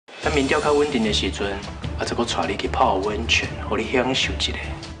等民调较稳定的时阵，再搁带你去泡温泉，互你享受一下。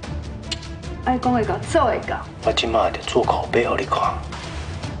爱讲会到，做会到。我即马就做口碑互你看。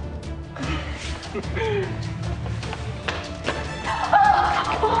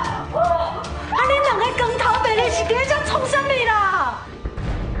恁两个光头白脸是伫咧遮创啥物啦？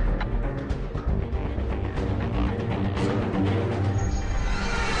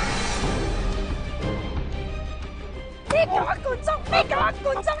你给我滚走！你给我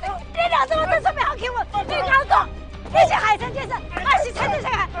滚走！你俩怎么在上面好欺负？你跟我讲，你是海城建设，还是财政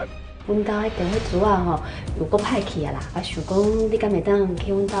上海？阮家迄电火珠啊吼，又搁歹去啊啦！啊，想讲你敢会当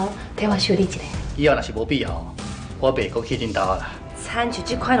去阮家替我修理一下？以后若是无必要，我袂搁去恁家啦。参像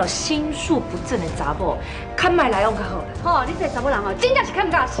这款哦心术不正的查某，较莫来往较好啦。吼，你这查某人哦，真正是看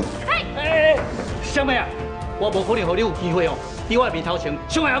唔到死。哎，什么啊？我无可能互你有机会哦，伫我面头前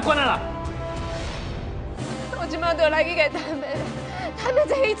伤害我管啊啦！我今麦就来去给他们，他们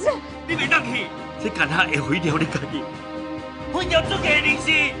这一次，你袂当去，这干哈会毁掉你家己，毁掉自己的人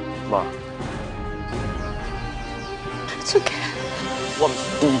生。妈，出家，我唔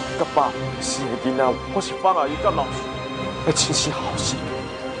是伊甲爸是个囡仔，我是放阿姨甲老师，要亲是好事。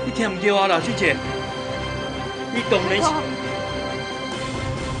你听唔对啊啦，小姐，你当然是。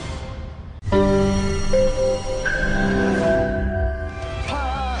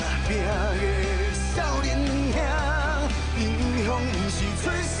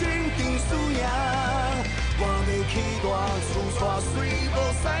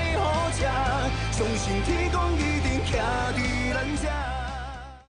相信天公一定徛伫咱遮。